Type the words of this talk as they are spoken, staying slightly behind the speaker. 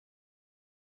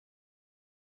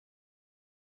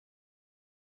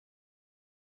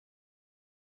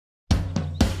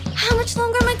much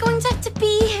longer am I going to have to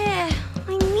be here?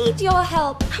 I need your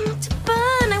help. I want to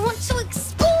burn. I want to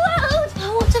explode.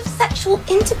 I want to have sexual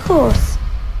intercourse.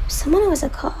 Someone who has a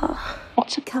car.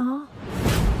 What's a car?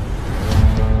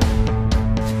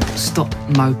 Stop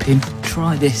moping.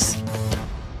 Try this.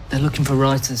 They're looking for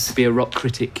writers to be a rock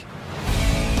critic.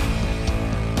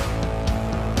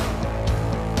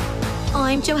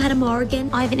 I'm Johanna Morgan.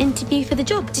 I have an interview for the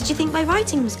job. Did you think my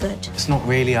writing was good? It's not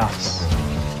really us.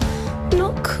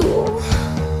 Not cool.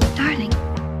 Darling,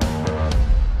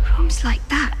 rooms like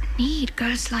that need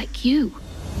girls like you.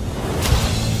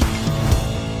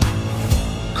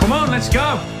 Come on, let's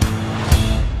go!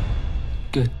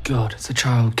 Good God, it's a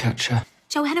child catcher.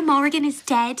 Johanna Morgan is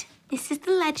dead. This is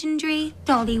the legendary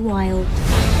Dolly Wilde.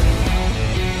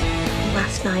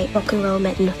 Last night, rock and roll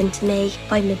meant nothing to me.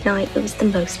 By midnight, it was the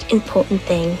most important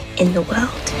thing in the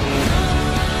world.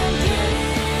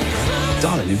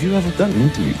 Darling, have you ever done an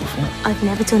interview before? I've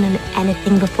never done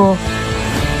anything before.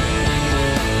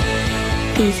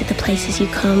 These are the places you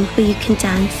come where you can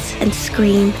dance and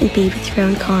scream and be with your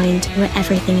own kind, where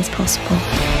everything is possible.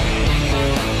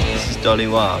 This is Dolly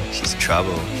Wilde. She's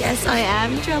trouble. Yes, I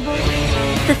am trouble.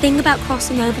 The thing about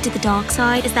crossing over to the dark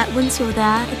side is that once you're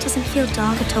there, it doesn't feel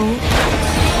dark at all.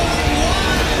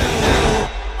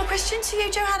 My question to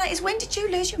you, Johanna, is when did you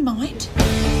lose your mind?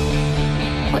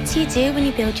 What do you do when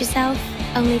you build yourself,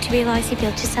 only to realise you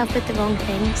built yourself with the wrong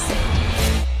things?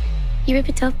 You rip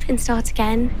it up and start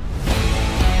again.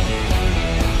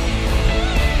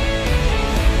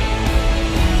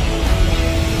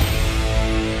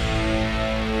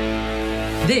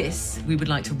 This we would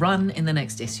like to run in the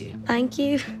next issue. Thank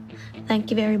you.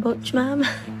 Thank you very much, ma'am.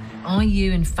 Are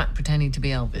you in fact pretending to be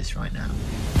Elvis right now?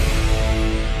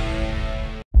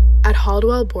 At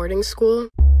Haldwell Boarding School,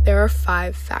 there are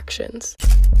 5 factions.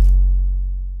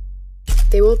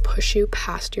 They will push you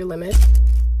past your limit,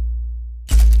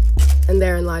 and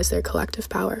therein lies their collective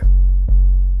power.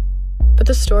 But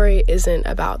the story isn't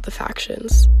about the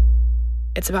factions.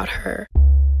 It's about her,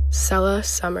 Sella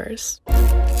Summers,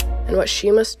 and what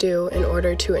she must do in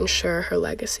order to ensure her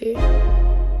legacy.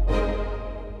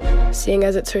 Seeing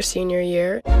as it's her senior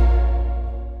year,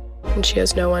 and she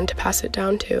has no one to pass it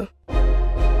down to,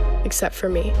 except for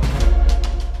me.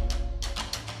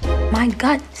 My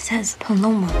gut says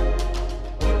Paloma.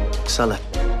 Sella,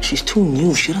 she's too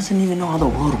new. She doesn't even know how the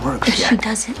world works If yet. she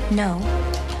doesn't know,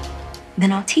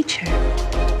 then I'll teach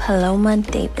her. Paloma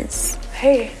Davis.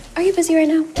 Hey, Are you busy right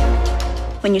now?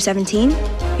 When you're 17,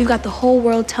 you've got the whole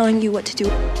world telling you what to do.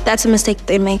 That's a mistake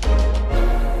they make.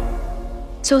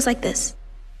 So it's like this.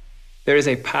 There is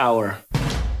a power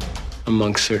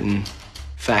amongst certain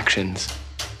factions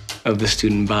of the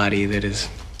student body that has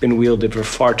been wielded for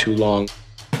far too long.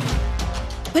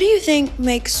 What do you think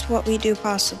makes what we do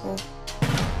possible?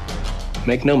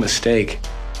 Make no mistake,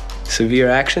 severe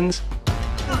actions,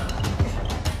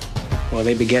 well,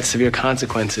 they beget severe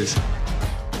consequences.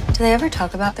 Do they ever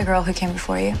talk about the girl who came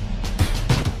before you?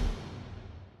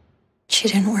 She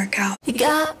didn't work out. You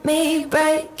got me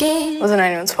breaking wasn't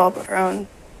anyone's fault but her own.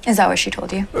 Is that what she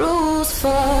told you? rules for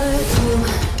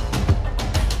you.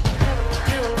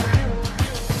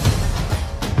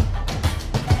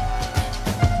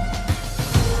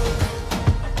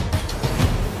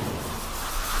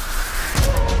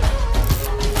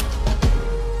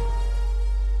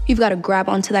 You've got to grab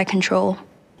onto that control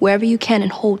wherever you can and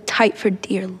hold tight for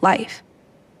dear life.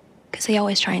 Because they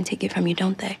always try and take it from you,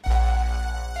 don't they?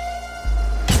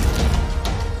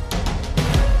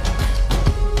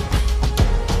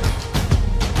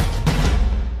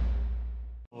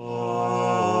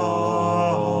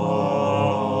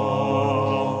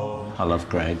 I love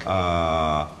Greg.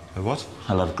 What?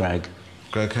 I love Greg.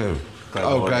 Greg who?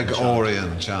 Gregorian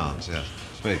Gregorian chant, yes.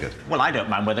 Very good. Well, I don't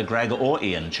mind whether Greg or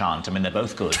Ian chant. I mean, they're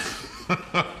both good.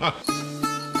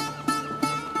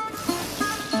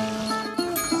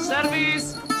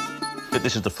 Service!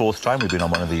 This is the 4th time we've been on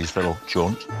one of these little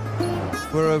jaunts.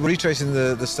 We're retracing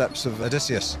the steps of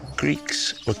Odysseus.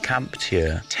 Greeks were camped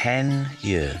here 10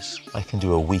 years. I can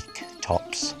do a week,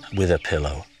 tops, with a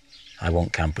pillow. I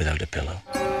won't camp without a pillow.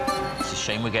 It's a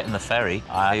shame we're getting the ferry.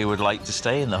 I would like to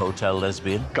stay in the Hotel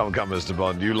Lesbian. Come, Mr.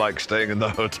 Bond. You like staying in the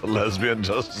Hotel Lesbian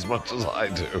just as much as I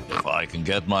do. If I can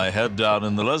get my head down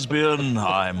in the Lesbian,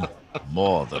 I'm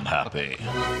more than happy.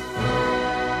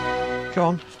 Come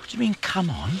on. What do you mean, come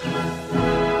on?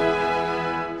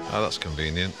 Oh, that's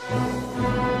convenient.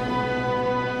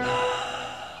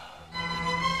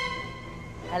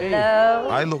 Hello?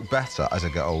 I look better as I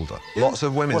get older. Lots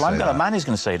of women Well, say I'm that. gonna, man is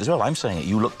going to say it as well. I'm saying it.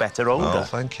 You look better older. Oh,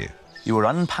 thank you. You were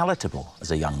unpalatable as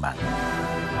a young man.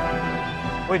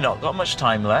 We've not got much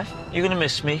time left. You're going to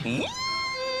miss me.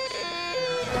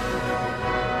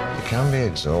 can be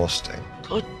exhausting.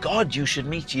 Good God, you should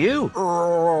meet you.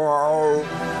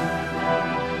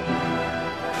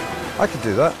 I could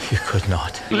do that. You could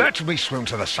not. Let me swim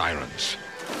to the sirens.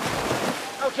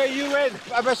 Okay, you in.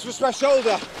 I messed with my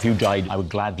shoulder. If you died, I would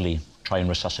gladly try and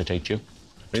resuscitate you.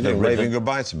 You think waving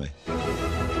goodbye to me?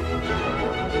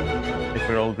 If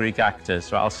we're all Greek actors,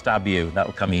 so I'll stab you.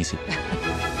 That'll come easy.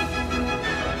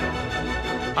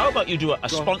 How about you do a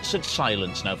sponsored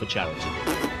silence now for charity?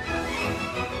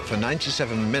 For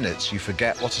 97 minutes, you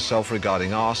forget what a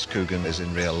self-regarding arse Coogan is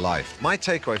in real life. My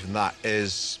takeaway from that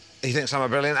is he thinks I'm a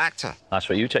brilliant actor. That's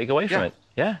what you take away from it?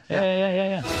 Yeah.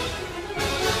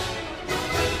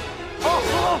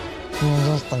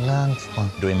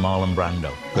 Doing Marlon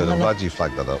Brando. Good, I'm glad you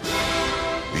flagged that up.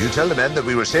 You tell the men that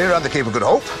we will stay around the Cape of Good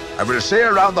Hope and we'll stay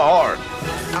around the Horn.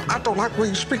 I don't like when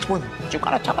you speak to women. You've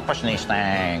got to tell a person these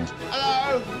things.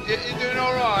 Hello. You doing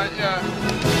all right? Yeah.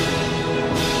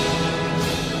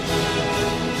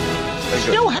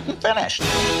 Still hadn't finished.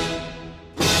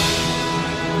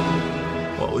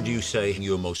 What would you say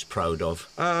you're most proud of?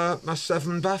 My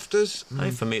 7 BAFTAs.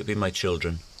 For me, it'd be my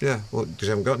children. Yeah, well, because you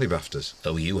haven't got any BAFTAs.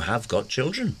 Though you have got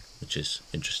children, which is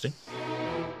interesting.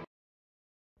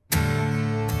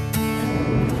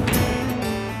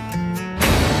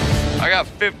 I got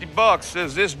 $50,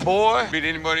 says this boy. Beat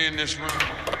anybody in this room.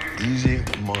 Easy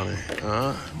money,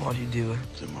 huh? What are you doing?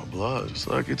 It's in my blood, just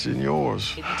like it's in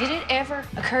yours. Did it ever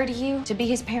occur to you to be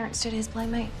his parent instead of his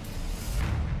playmate?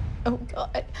 Oh,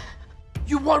 God.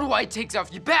 You wonder why he takes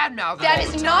off. You badmouth him. That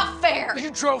is not fair.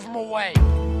 You drove him away.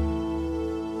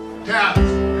 Dallas,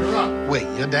 you're up. Wait,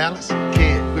 you're Dallas?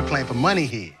 Kid, we're playing for money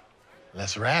here.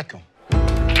 Let's rack 'em.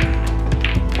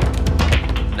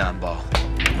 9-ball.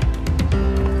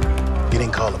 You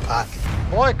didn't call the pocket.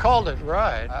 Boy called it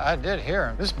right. I did hear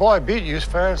him. This boy beat you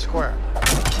fair and square.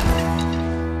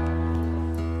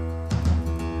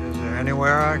 Is there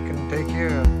anywhere I can take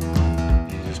you?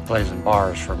 He just plays in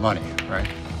bars for money, right?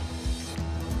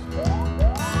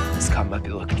 This cop might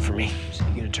be looking for me. Is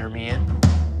he gonna turn me in?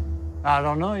 I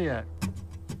don't know yet.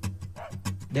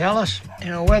 Dallas, you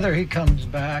know, whether he comes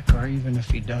back or even if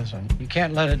he doesn't, you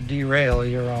can't let it derail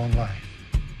your own life.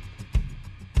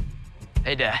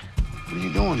 Hey, Dad. What are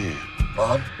you doing here?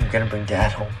 Mom, I'm gonna bring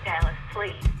Dad home. Dallas,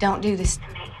 please. Don't do this to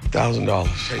me. $1,000.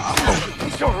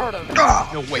 Please don't hurt him.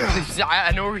 No, wait, please.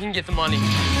 I know where we can get the money.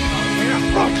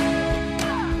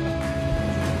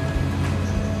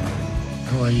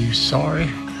 Oh, are you sorry?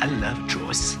 I love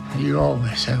choice. You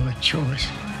always have a choice.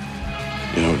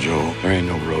 You know, Joel, there ain't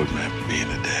no roadmap to being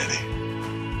a daddy.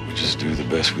 We just do the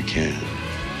best we can.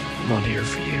 I'm not here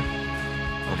for you.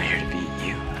 I'm here to beat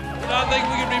you. I think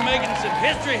we could be making some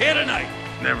history here tonight.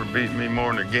 Never beat me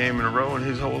more than a game in a row in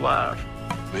his whole life.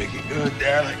 Make it good,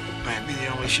 darling. Might be the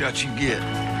only shot you get.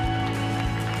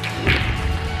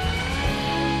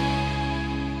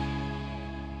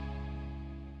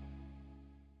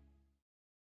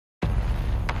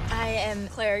 I am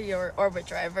Claire, your orbit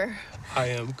driver. I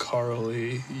am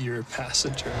Carly, your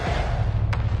passenger.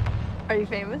 Are you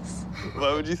famous?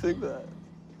 Why would you think that?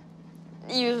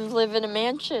 You live in a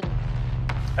mansion.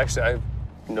 Actually, I have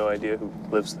no idea who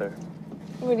lives there.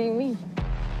 What do you mean?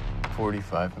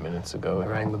 45 minutes ago, I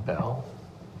rang the bell.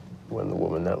 When the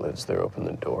woman that lives there opened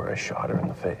the door, I shot her in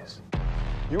the face.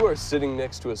 You are sitting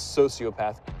next to a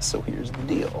sociopath. So here's the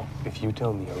deal. If you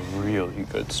tell me a really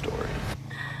good story,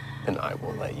 then I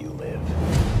will let you live.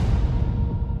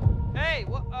 Hey,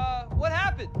 what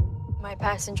happened? My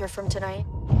passenger from tonight,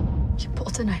 he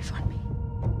pulled a knife on me.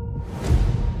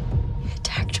 He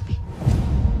attacked me.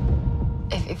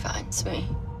 If he finds me,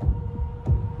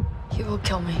 he will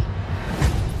kill me.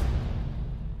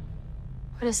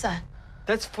 What is that?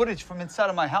 That's footage from inside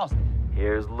of my house.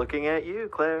 Here's looking at you,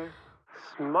 Claire.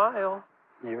 Smile.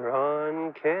 You're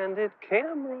on candid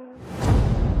camera.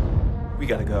 We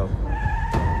gotta go.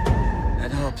 I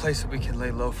know a place that we can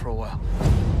lay low for a while.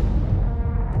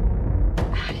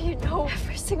 How do you know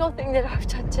every single thing that I've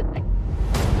done tonight?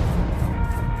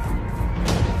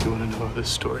 You want to know how this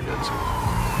story ends?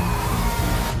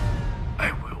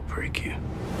 I will break you.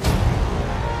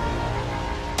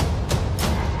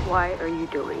 Why are you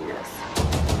doing this?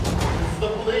 The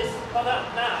police, come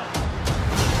out now.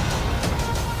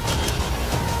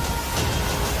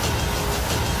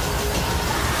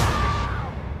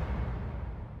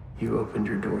 You opened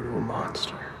your door to a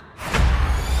monster.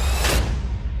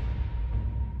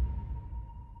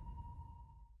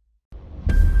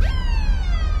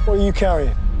 What are you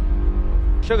carrying?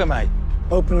 Sugar, mate.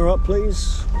 Open her up,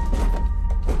 please.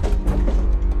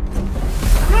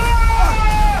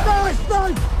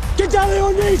 Done! Get down on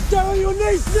your knees! Down on your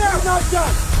knees now! Not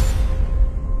done!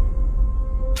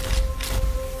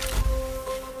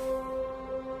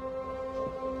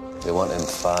 want him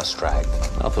fast-tracked.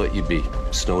 I thought you'd be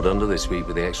snowed under this week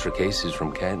with the extra cases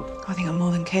from Kent. I think I'm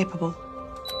more than capable.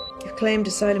 You've claimed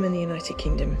asylum in the United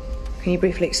Kingdom. Can you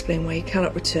briefly explain why you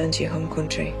cannot return to your home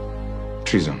country?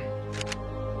 Treason.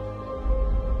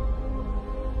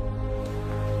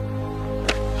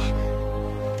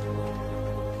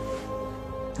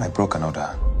 I broke an order.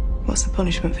 What's the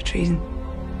punishment for treason?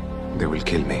 They will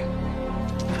kill me.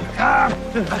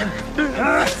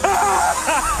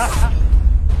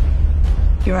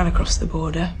 You ran across the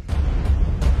border.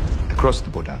 Across the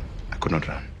border, I could not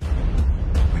run.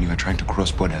 When you are trying to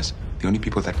cross borders, the only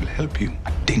people that will help you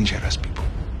are dangerous people.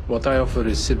 What I offer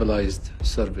is civilized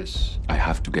service. I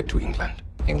have to get to England.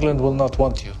 England will not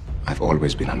want you. I've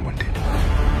always been unwanted.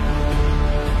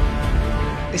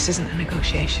 This isn't a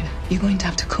negotiation. You're going to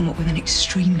have to come up with an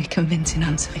extremely convincing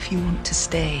answer if you want to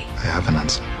stay. I have an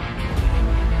answer.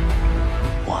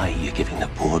 Why are you giving the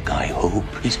poor guy hope?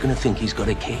 He's gonna think he's got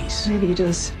a case. Maybe he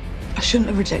does. I shouldn't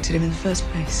have rejected him in the first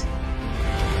place.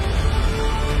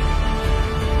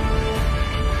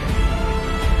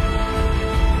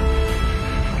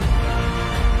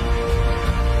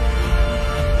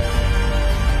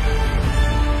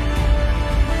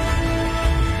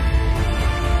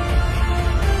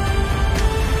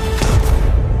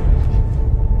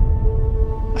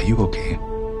 Are you okay?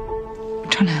 I'm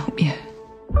trying to help you.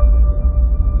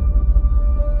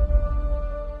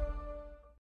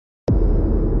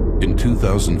 In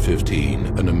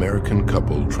 2015, an American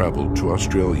couple traveled to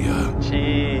Australia.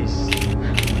 Jeez.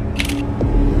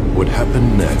 What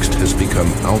happened next has become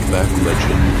Outback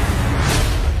legend.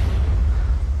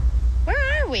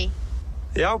 Where are we?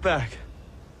 The Outback.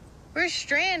 We're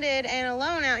stranded and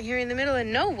alone out here in the middle of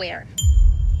nowhere.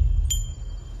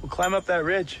 We'll climb up that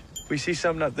ridge. If we see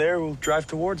something up there, we'll drive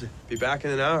towards it. Be back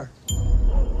in an hour.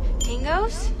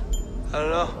 Dingoes? I don't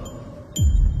know.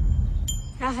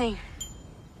 Nothing.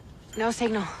 No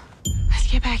signal. Let's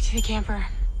get back to the camper.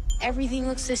 Everything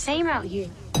looks the same out here.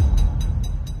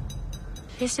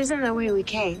 This isn't the way we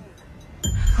came.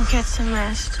 We'll get some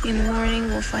rest. In the morning,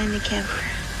 we'll find the camper.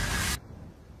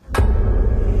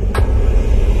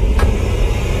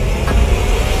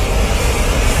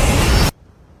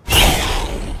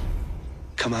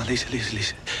 Come on, Lisa.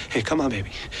 Hey, come on,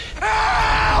 baby.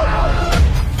 I'm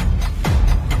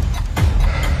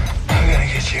gonna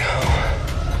get you home.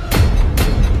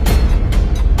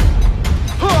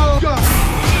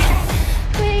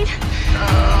 Wait.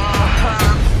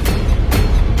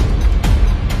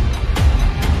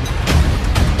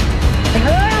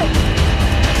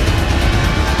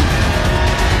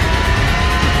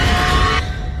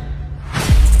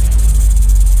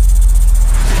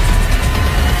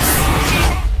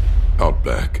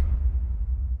 Outback.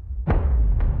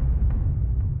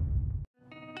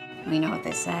 We know what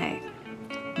they say.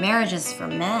 Marriage is for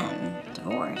men,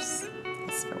 divorce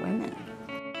is for women.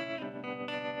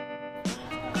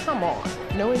 Come on.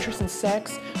 No interest in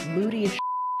sex, moody as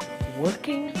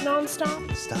working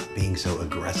nonstop? Stop being so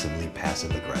aggressively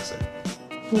passive-aggressive.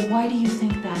 Well, why do you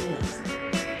think that is?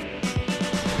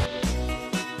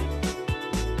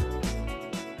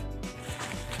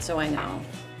 So I know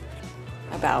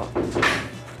about,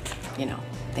 you know,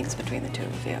 things between the two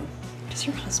of you. Does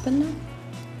your husband know?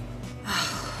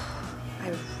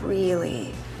 I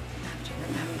really have to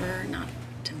remember not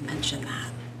to mention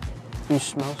that. You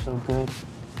smell so good.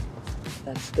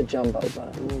 That's the jumbo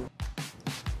bun.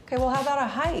 Okay, well, how about a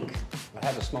hike? I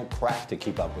had to smoke crack to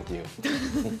keep up with you.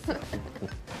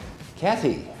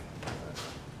 Kathy,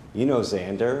 you know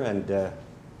Xander, and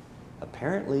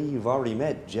apparently you've already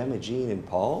met Gemma, Jean, and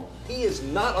Paul. He is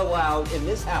not allowed in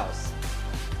this house.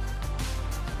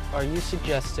 Are you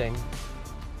suggesting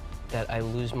that I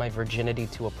lose my virginity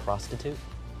to a prostitute?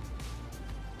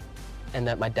 And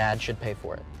that my dad should pay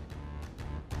for it?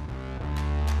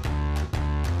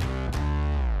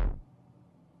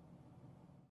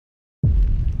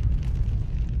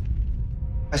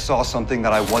 I saw something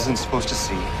that I wasn't supposed to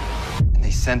see, and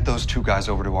they sent those two guys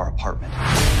over to our apartment.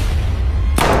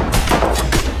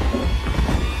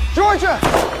 Georgia!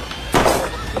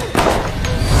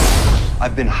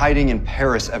 I've been hiding in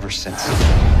Paris ever since.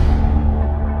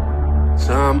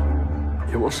 Sam,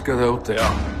 you must get out there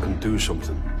and do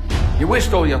something. You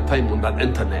waste all your time on that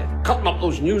internet, cutting up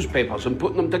those newspapers and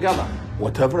putting them together.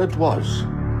 Whatever it was,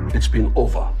 it's been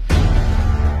over.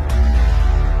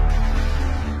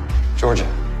 Georgia.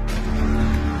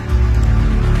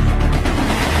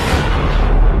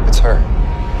 It's her.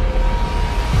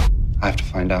 I have to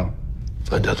find out.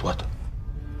 Find out what?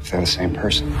 If they're the same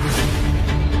person.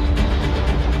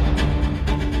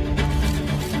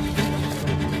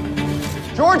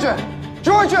 Georgia!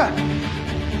 Georgia!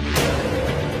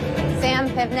 Sam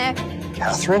Pivnik.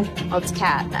 Catherine? Oh, it's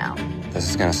Kat now. This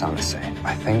is gonna sound the same.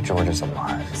 I think Georgia's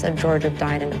alive. Said Georgia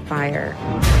died in a fire.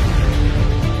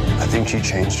 I think she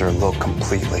changed her look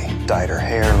completely. Dyed her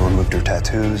hair, removed her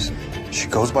tattoos. She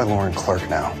goes by Lauren Clark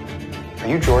now. Are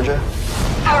you Georgia?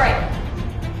 All right.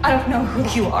 I don't know who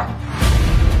you are.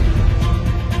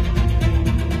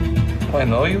 Do I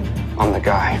know you? I'm the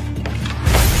guy.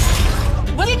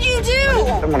 What did you do?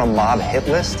 I'm on a mob hit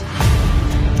list.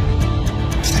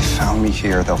 If they found me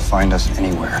here, they'll find us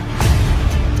anywhere.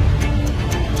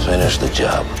 Finish the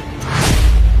job.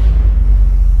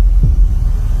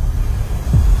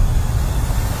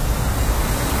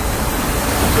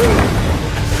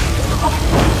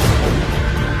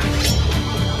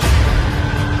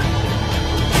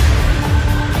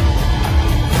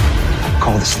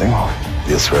 Call this thing off.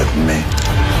 You threaten me.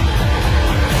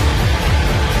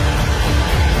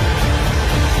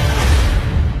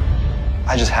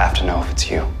 I just have to know if it's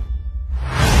you.